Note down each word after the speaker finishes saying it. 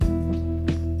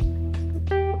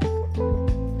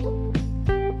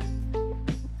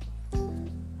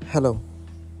Hello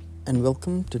and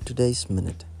welcome to today's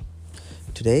minute.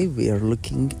 Today we are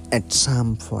looking at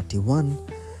Psalm 41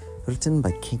 written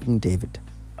by King David.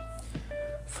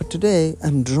 For today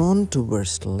I'm drawn to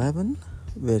verse 11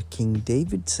 where King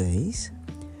David says,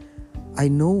 I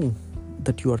know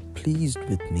that you are pleased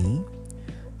with me,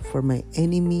 for my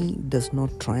enemy does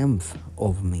not triumph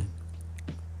over me.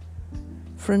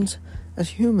 Friends,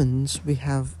 as humans we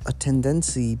have a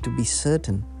tendency to be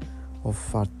certain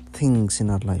of our things in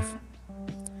our life.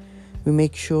 We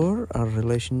make sure our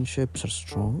relationships are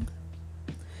strong.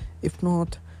 If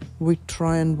not, we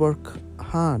try and work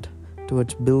hard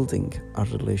towards building our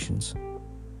relations.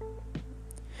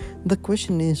 The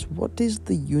question is, what is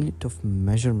the unit of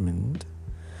measurement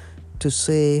to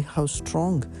say how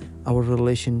strong our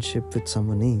relationship with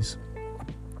someone is?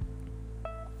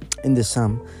 In this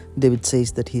psalm, David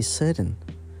says that he is certain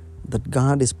that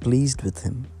God is pleased with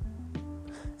him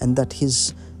and that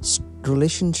his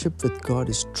relationship with God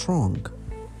is strong.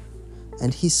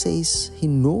 And he says he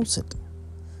knows it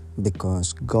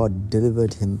because God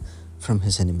delivered him from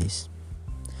his enemies.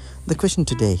 The question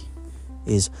today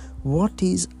is, what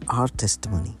is our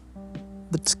testimony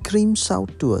that screams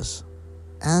out to us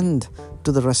and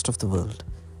to the rest of the world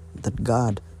that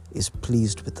God is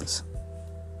pleased with us?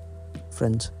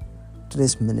 Friends,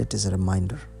 today's minute is a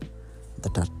reminder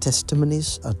that our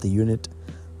testimonies are the unit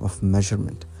of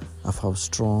measurement of how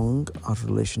strong our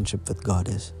relationship with God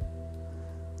is.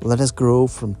 Let us grow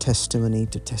from testimony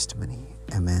to testimony.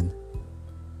 Amen.